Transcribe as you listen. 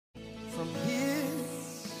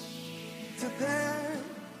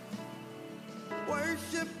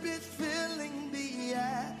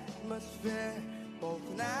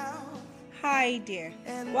Hi there.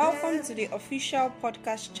 Welcome to the official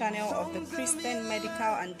podcast channel of the Christian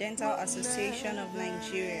Medical and Dental Association of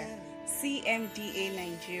Nigeria, CMDA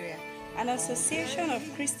Nigeria, an association of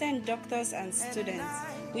Christian doctors and students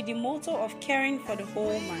with the motto of caring for the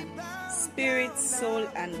whole man, spirit, soul,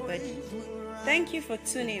 and body. Thank you for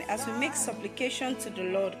tuning as we make supplication to the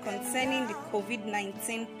Lord concerning the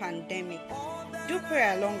COVID-19 pandemic. Do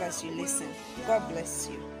pray along as you listen. God bless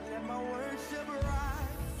you.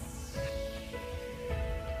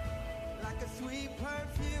 Sweet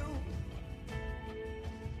perfume,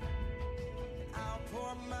 I'll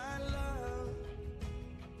pour my love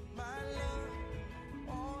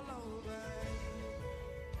all over you.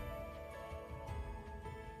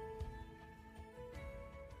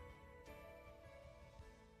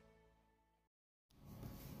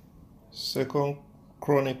 Second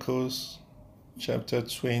Chronicles chapter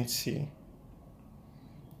 20.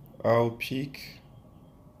 I'll pick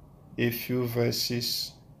a few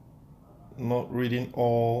verses, not reading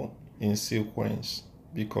all in sequence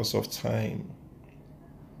because of time.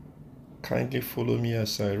 Kindly follow me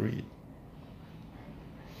as I read.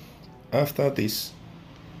 After this,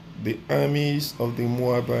 the armies of the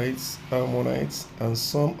Moabites, Ammonites, and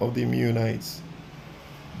some of the Meunites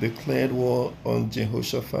declared war on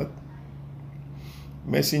Jehoshaphat.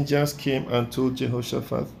 Messengers came and told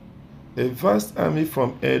Jehoshaphat, "A vast army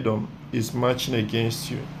from Edom is marching against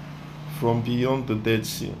you from beyond the Dead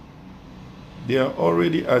Sea. They are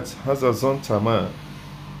already at Hazazon Tamar."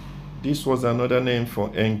 This was another name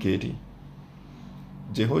for En-Gedi.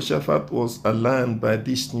 Jehoshaphat was alarmed by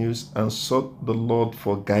this news and sought the Lord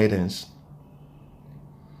for guidance.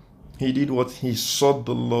 He did what? He sought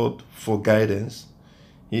the Lord for guidance.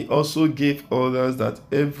 He also gave orders that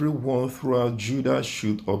everyone throughout Judah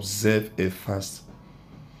should observe a fast.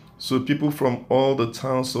 So people from all the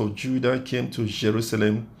towns of Judah came to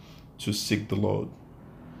Jerusalem to seek the Lord.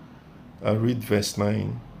 I read verse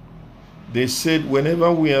 9. They said,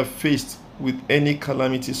 "Whenever we are faced with any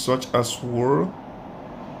calamity such as war,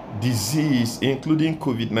 disease, including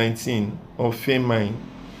COVID-19 or famine,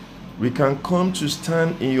 we can come to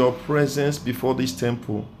stand in your presence before this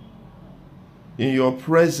temple, in your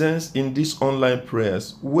presence in these online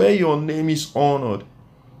prayers, where your name is honored.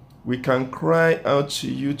 We can cry out to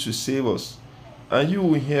you to save us, and you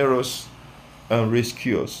will hear us and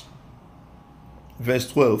rescue us." Verse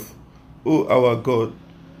 12. "Oh, our God,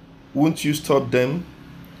 won't you stop them?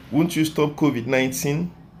 Won't you stop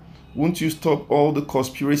COVID-19? Won't you stop all the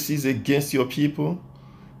conspiracies against your people?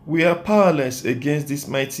 We are powerless against this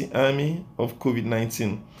mighty army of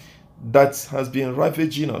COVID-19 that has been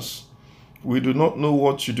ravaging us. We do not know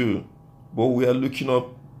what to do, but we are looking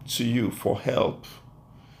up to you for help."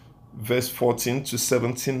 Verse 14 to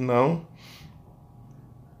 17 now.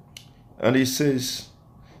 And it says,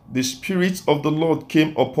 "The Spirit of the Lord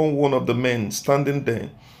came upon one of the men standing there.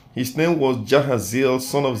 His name was Jahaziel,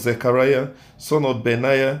 son of Zechariah, son of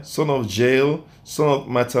Benaiah, son of Jael, son of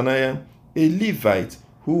Mattaniah, a Levite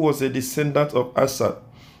who was a descendant of Asaph.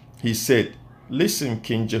 He said, 'Listen,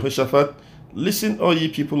 King Jehoshaphat, listen, all ye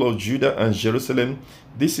people of Judah and Jerusalem.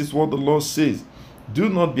 This is what the Lord says. Do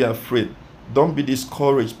not be afraid. Don't be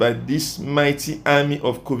discouraged by this mighty army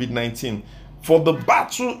of COVID-19. For the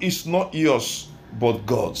battle is not yours, but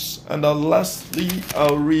God's." And lastly,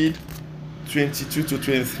 I'll read 22 to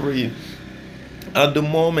 23. "At the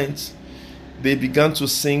moment they began to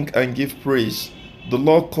sing and give praise, the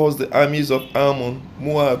Lord caused the armies of Ammon,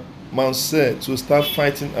 Moab, Mount Seir to start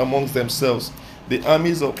fighting amongst themselves. The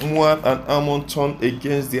armies of Moab and Ammon turned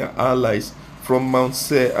against their allies from Mount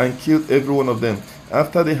Seir and killed every one of them.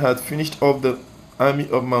 After they had finished off the army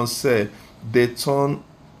of Mount Seir, they turned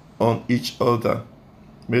on each other."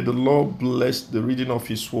 May the Lord bless the reading of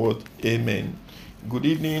His word. Amen. Good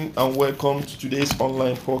evening and welcome to today's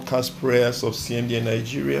online podcast prayers of CMDA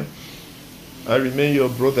Nigeria. I remain your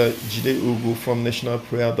brother Jide Ugu from National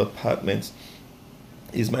Prayer Department.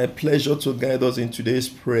 It's my pleasure to guide us in today's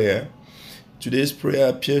prayer. Today's prayer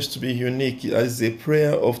appears to be unique as a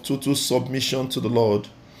prayer of total submission to the Lord,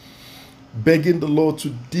 begging the Lord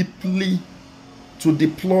to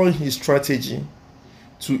deploy His strategy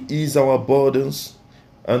to ease our burdens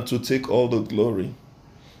and to take all the glory.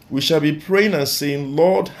 We shall be praying and saying,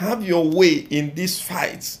 "Lord, have your way in this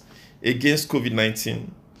fight against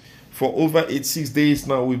COVID-19. For over 86 days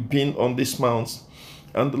now, we've been on this mount,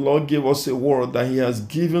 and the Lord gave us a word that He has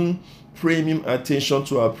given premium attention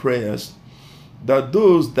to our prayers, that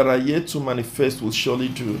those that are yet to manifest will surely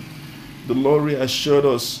do. The Lord reassured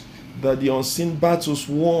us that the unseen battles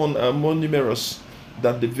won are more numerous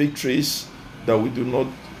than the victories that we do not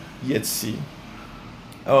yet see.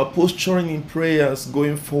 Our posturing in prayers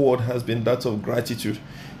going forward has been that of gratitude,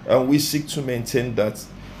 and we seek to maintain that.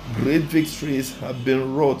 Great victories have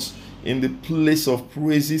been wrought in the place of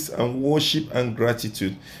praises and worship and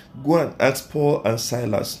gratitude. Go and ask Paul and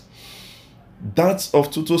Silas. That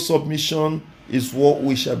of total submission is what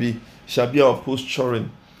we shall be our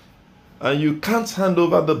posturing. And you can't hand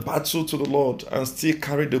over the battle to the Lord and still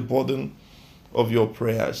carry the burden of your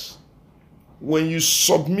prayers. When you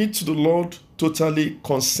submit to the Lord totally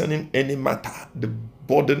concerning any matter, the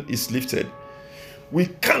burden is lifted. We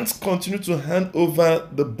can't continue to hand over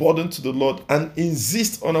the burden to the Lord and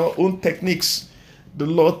insist on our own techniques. The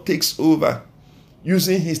Lord takes over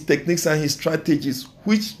using his techniques and his strategies,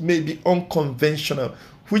 which may be unconventional,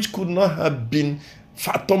 which could not have been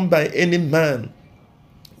fathomed by any man.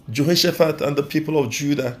 Jehoshaphat and the people of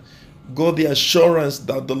Judah got the assurance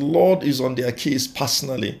that the Lord is on their case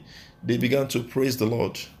personally. They began to praise the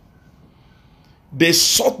Lord. They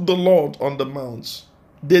sought the Lord on the mount.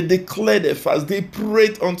 They declared a fast. They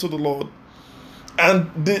prayed unto the Lord. And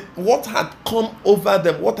what had come over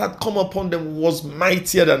them, what had come upon them was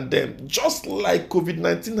mightier than them. Just like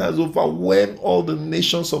COVID-19 has overwhelmed all the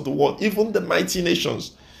nations of the world, even the mighty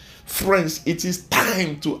nations. Friends, it is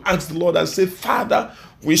time to ask the Lord and say, Father,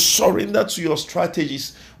 we surrender to your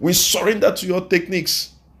strategies. We surrender to your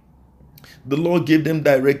techniques. The Lord gave them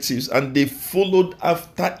directives and they followed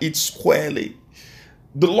after it squarely.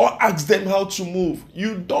 The Lord asked them how to move.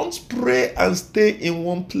 You don't pray and stay in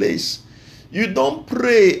one place. You don't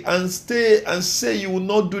pray and stay and say you will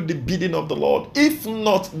not do the bidding of the Lord. If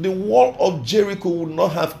not, the wall of Jericho would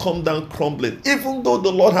not have come down crumbling, even though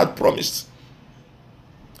the Lord had promised.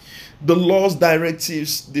 The Lord's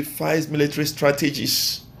directives defies military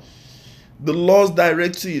strategies. The Lord's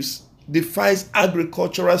directives defies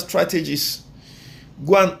agricultural strategies.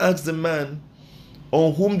 Go and ask the man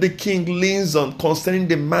on whom the king leans on concerning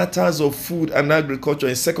the matters of food and agriculture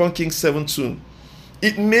in 2 Kings 7:2.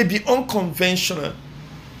 It may be unconventional,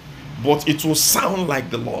 but it will sound like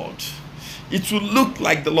the Lord. It will look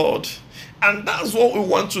like the Lord. And that's what we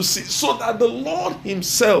want to see, so that the Lord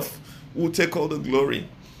himself will take all the glory.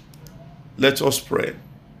 Let us pray.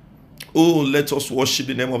 Oh, let us worship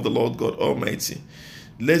the name of the Lord God Almighty.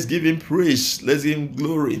 Let's give him praise. Let's give him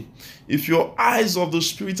glory. If your eyes of the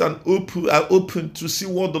Spirit are open to see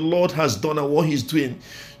what the Lord has done and what he's doing,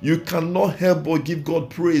 you cannot help but give God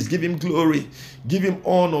praise, give him glory, give him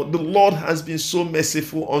honor. The Lord has been so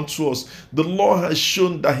merciful unto us. The Lord has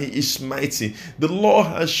shown that he is mighty. The Lord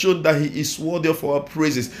has shown that he is worthy of our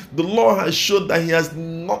praises. The Lord has shown that he has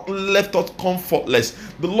not left us comfortless.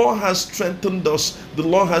 The Lord has strengthened us. The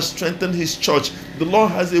Lord has strengthened his church. The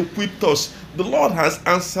Lord has equipped us. The Lord has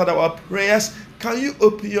answered our prayers. Can you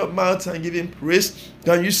open your mouth and give him praise?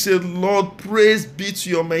 Can you say, Lord, praise be to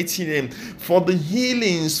your mighty name for the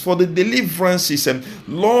healings, for the deliverances. And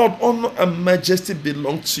Lord, honor and majesty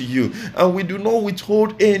belong to you. And we do not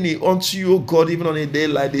withhold any unto you, O God, even on a day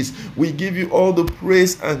like this. We give you all the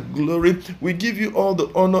praise and glory. We give you all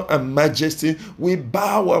the honor and majesty. We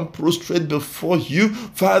bow and prostrate before you.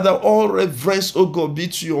 Father, all reverence, O God, be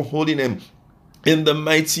to your holy name. In the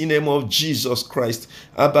mighty name of Jesus Christ.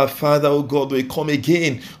 Abba, Father, oh God, we come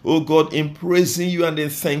again, oh God, in praising you and in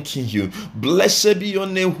thanking you. Blessed be your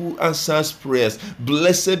name who answers prayers.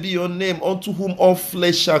 Blessed be your name unto whom all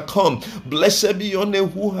flesh shall come. Blessed be your name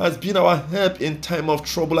who has been our help in time of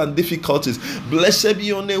trouble and difficulties. Blessed be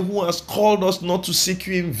your name who has called us not to seek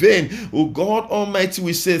you in vain. Oh God Almighty,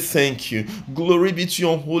 we say thank you. Glory be to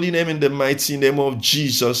your holy name in the mighty name of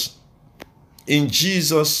Jesus. In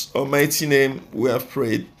Jesus' almighty name, we have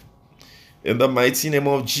prayed. In the mighty name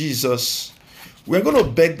of Jesus, we're going to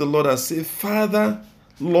beg the Lord and say, Father,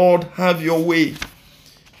 Lord, have your way.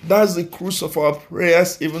 That's the cruise of our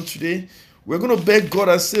prayers even today. We're going to beg God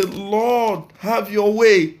and say, Lord, have your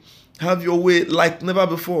way. Have your way like never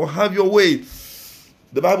before. Have your way.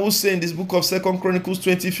 The Bible says in this book of 2 Chronicles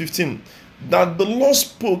 20:15 that the Lord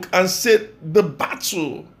spoke and said, the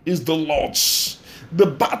battle is the Lord's. The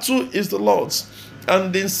battle is the Lord's.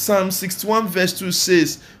 And in Psalm 61 verse 2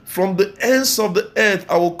 says, from the ends of the earth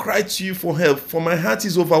I will cry to you for help, for my heart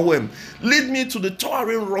is overwhelmed. Lead me to the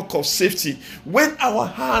towering rock of safety. When our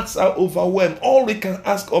hearts are overwhelmed, all we can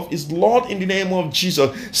ask of is, Lord, in the name of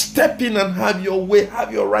Jesus, step in and have your way,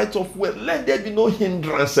 have your right of way. Let there be no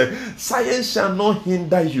hindrance. Science shall not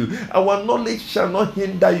hinder you. Our knowledge shall not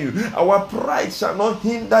hinder you. Our pride shall not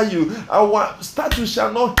hinder you. Our status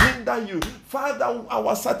shall not hinder you. Father,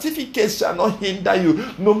 our certificates shall not hinder you,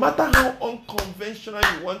 no matter how unconventional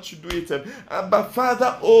you want to do it. But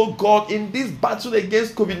Father, oh God, in this battle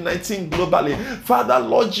against COVID-19 globally, Father,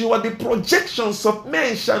 Lord, you are the projections of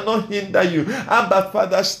men shall not hinder you. But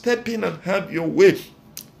Father, step in and have your way.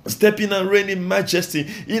 Step in and reign in majesty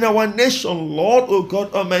in our nation, Lord, oh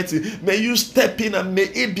God Almighty. May you step in and may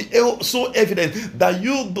it be so evident that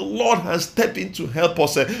you, the Lord, has stepped in to help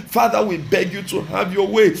us. Father, we beg you to have your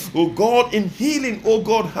way, oh God, in healing, oh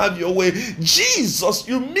God, have your way. Jesus,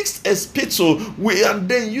 you mixed a spittle and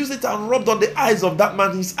then used it and rubbed on the eyes of that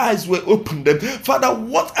man. His eyes were opened. Father,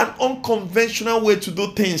 what an unconventional way to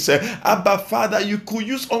do things. Abba, Father, you could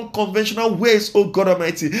use unconventional ways, oh God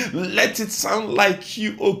Almighty. Let it sound like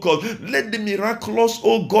you, oh God. Let the miraculous,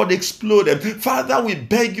 oh God, explode. Father, we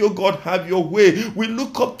beg you, oh God, have your way. We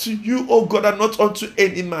look up to you, oh God, and not unto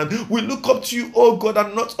any man. We look up to you, oh God,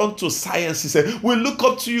 and not unto sciences. We look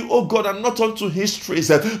up to you, oh God, and not unto histories.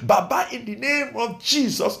 Baba, in the name of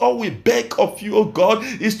Jesus, all we beg of you, oh God,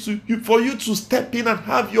 is for you to step in and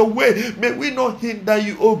have your way. May we not hinder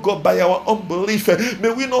you, oh God, by our unbelief.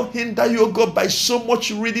 May we not hinder you, oh God, by so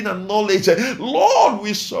much reading and knowledge. Lord,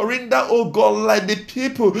 we surrender, oh God, like the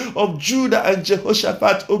people of Judah and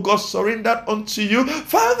Jehoshaphat, oh God, surrendered unto you.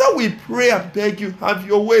 Father, we pray and beg you, have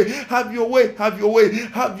your way, have your way, have your way,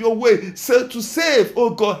 have your way. So to save,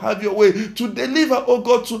 oh God, have your way. To deliver, oh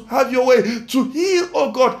God, to have your way. To heal,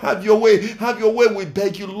 oh God, have your way. Have your way, we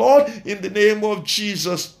beg you, Lord, in the name of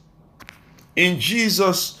Jesus. In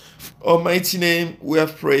Jesus' almighty name, we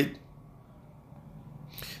have prayed.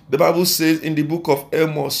 The Bible says in the book of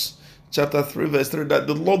Amos, chapter 3, verse 3, that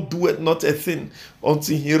the Lord doeth not a thing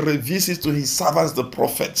until he reveals it to his servants, the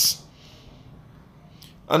prophets.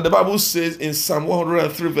 And the Bible says in Psalm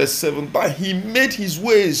 103, verse 7, that he made his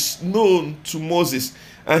ways known to Moses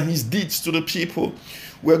and his deeds to the people.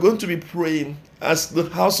 We're going to be praying as the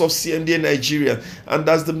house of CMDA Nigeria and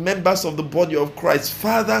as the members of the body of Christ.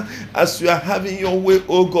 Father, as you are having your way,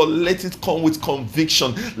 oh God, let it come with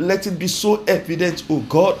conviction. Let it be so evident, oh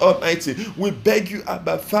God Almighty. We beg you,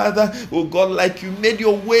 Abba Father, oh God, like you made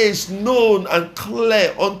your ways known and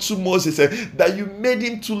clear unto Moses, that you made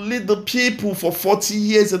him to lead the people for 40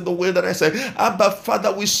 years in the wilderness. Abba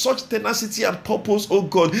Father, with such tenacity and purpose, oh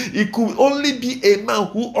God, it could only be a man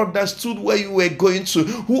who understood where you were going to,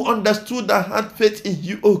 who understood that had faith in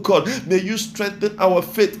you, oh God. May you strengthen our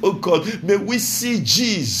faith, oh God. May we see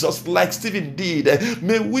Jesus like Stephen did.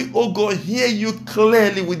 May we, oh God, hear you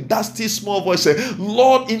clearly with that still small voice.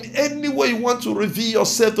 Lord, in any way you want to reveal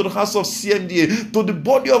yourself to the house of CMDA, to the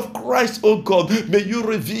body of Christ, oh God, may you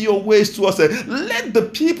reveal your ways to us. Let the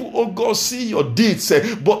people, oh God, see your deeds,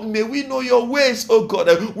 but may we know your ways, oh God.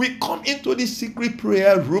 We come into this secret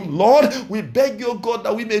prayer room, Lord. We beg you, oh God,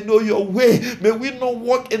 that we may know your way. May we not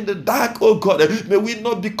walk in the dark, oh God. May we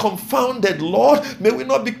not be confounded, Lord. May we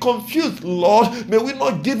not be confused, Lord. May we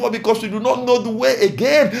not give up because we do not know the way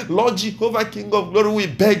again. Lord Jehovah, King of glory, we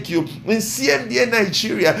beg you. In CMDA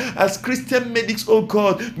Nigeria, as Christian medics, oh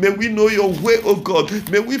God, may we know your way, oh God.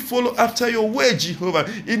 May we follow after your way, Jehovah.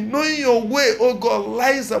 In knowing your way, oh God,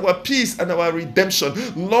 lies our peace and our redemption.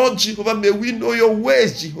 Lord Jehovah, may we know your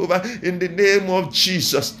ways, Jehovah, in the name of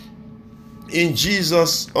Jesus. In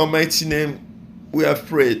Jesus' almighty name, we have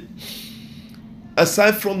prayed.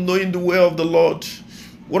 Aside from knowing the way of the Lord,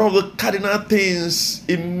 one of the cardinal things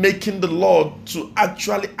in making the Lord to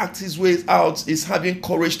actually act his ways out is having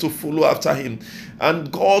courage to follow after him.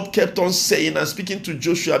 And God kept on saying and speaking to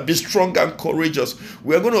Joshua, be strong and courageous.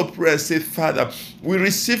 We are going to pray and say, Father, we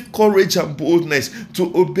receive courage and boldness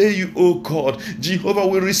to obey you, oh God. Jehovah,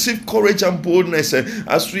 we receive courage and boldness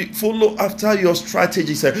as we follow after your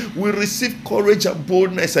strategies. We receive courage and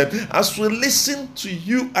boldness as we listen to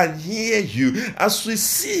you and hear you. As we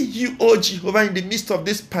see you, oh Jehovah, in the midst of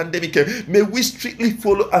this pandemic, may we strictly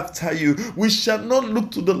follow after you. We shall not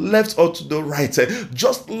look to the left or to the right.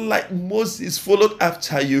 Just like Moses followed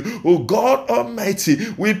after you, oh God Almighty,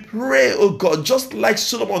 we pray, oh God, just like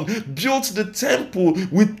Solomon built the temple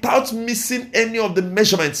without missing any of the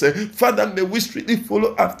measurements. Father, may we strictly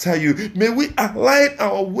follow after you. May we align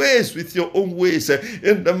our ways with your own ways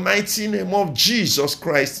in the mighty name of Jesus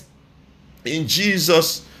Christ. In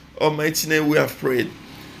Jesus' almighty name we have prayed.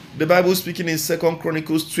 The Bible speaking in 2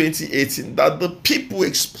 Chronicles 20:18 that the people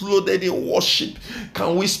exploded in worship.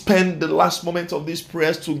 Can we spend the last moment of these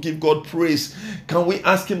prayers to give God praise? Can we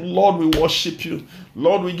ask him, Lord, we worship you.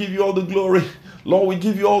 Lord, we give you all the glory. Lord, we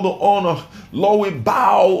give you all the honor. Lord, we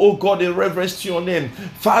bow, oh God, in reverence to your name.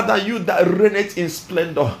 Father, you that reigneth in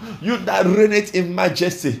splendor, you that reigneth in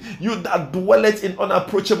majesty, you that dwelleth in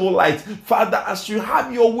unapproachable light. Father, as you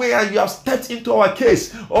have your way and you have stepped into our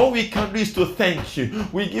case, all we can do is to thank you.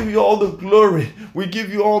 We give you all the glory. We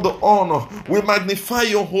give you all the honor. We magnify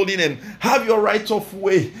your holy name. Have your right of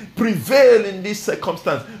way. Prevail in this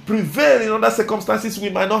circumstance. Prevail in other circumstances we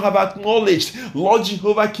might not have acknowledged. Lord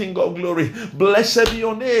Jehovah, King of glory, blessed be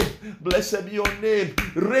your name. Blessed be your name.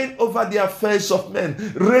 Reign over the affairs of men.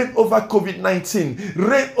 Reign over COVID-19.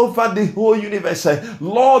 Reign over the whole universe.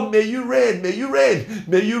 Lord, may you reign. May you reign.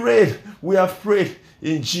 May you reign. We have prayed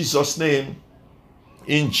in Jesus' name.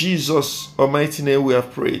 In Jesus' almighty name we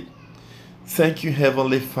have prayed. Thank you,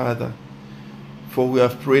 Heavenly Father, for we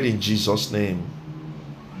have prayed in Jesus' name.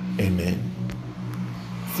 Amen.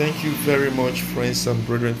 Thank you very much, friends and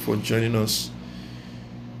brethren, for joining us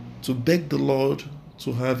to beg the Lord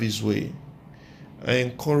to have his way. I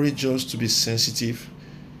encourage us to be sensitive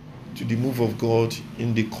to the move of God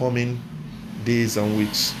in the coming days and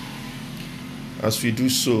weeks. As we do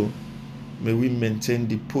so, may we maintain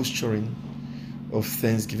the posturing of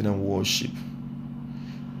thanksgiving and worship.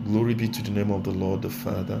 Glory be to the name of the Lord, the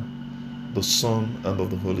Father, the Son, and of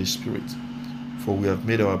the Holy Spirit. For we have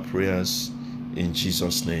made our prayers in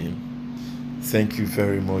Jesus' name. Thank you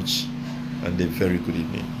very much, and a very good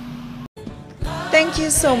evening. Thank you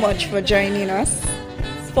so much for joining us.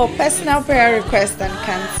 For personal prayer requests and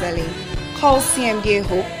counseling, call CMDA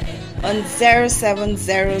Hope on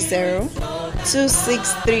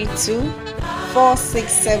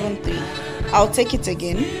 0700-2632-4673. I'll take it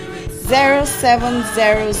again.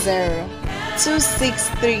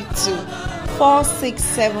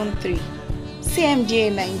 0700-2632-4673.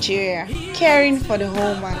 CMDA Nigeria, caring for the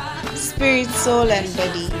whole man, spirit, soul, and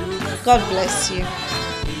body. God bless you.